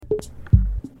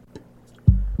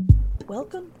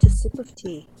Welcome to Sip of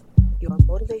Tea, your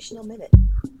motivational minute,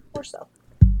 or so.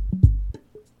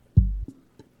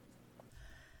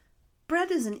 Bread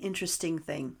is an interesting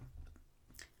thing.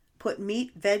 Put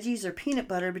meat, veggies, or peanut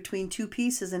butter between two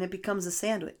pieces and it becomes a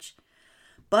sandwich.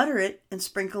 Butter it and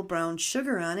sprinkle brown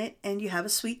sugar on it and you have a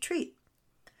sweet treat.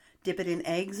 Dip it in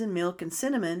eggs and milk and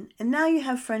cinnamon and now you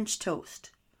have French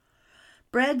toast.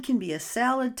 Bread can be a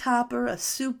salad topper, a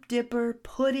soup dipper,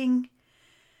 pudding.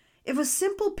 If a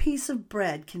simple piece of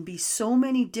bread can be so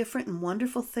many different and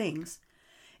wonderful things,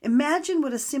 imagine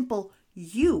what a simple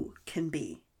you can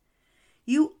be.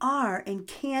 You are and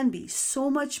can be so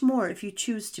much more if you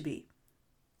choose to be.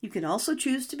 You can also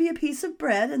choose to be a piece of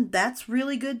bread, and that's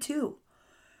really good too.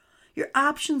 Your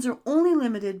options are only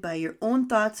limited by your own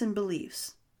thoughts and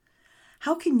beliefs.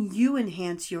 How can you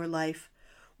enhance your life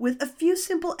with a few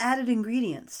simple added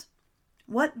ingredients?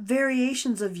 What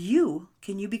variations of you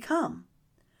can you become?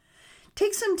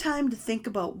 Take some time to think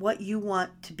about what you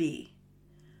want to be.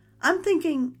 I'm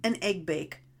thinking an egg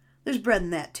bake. There's bread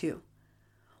in that too.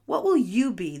 What will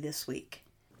you be this week?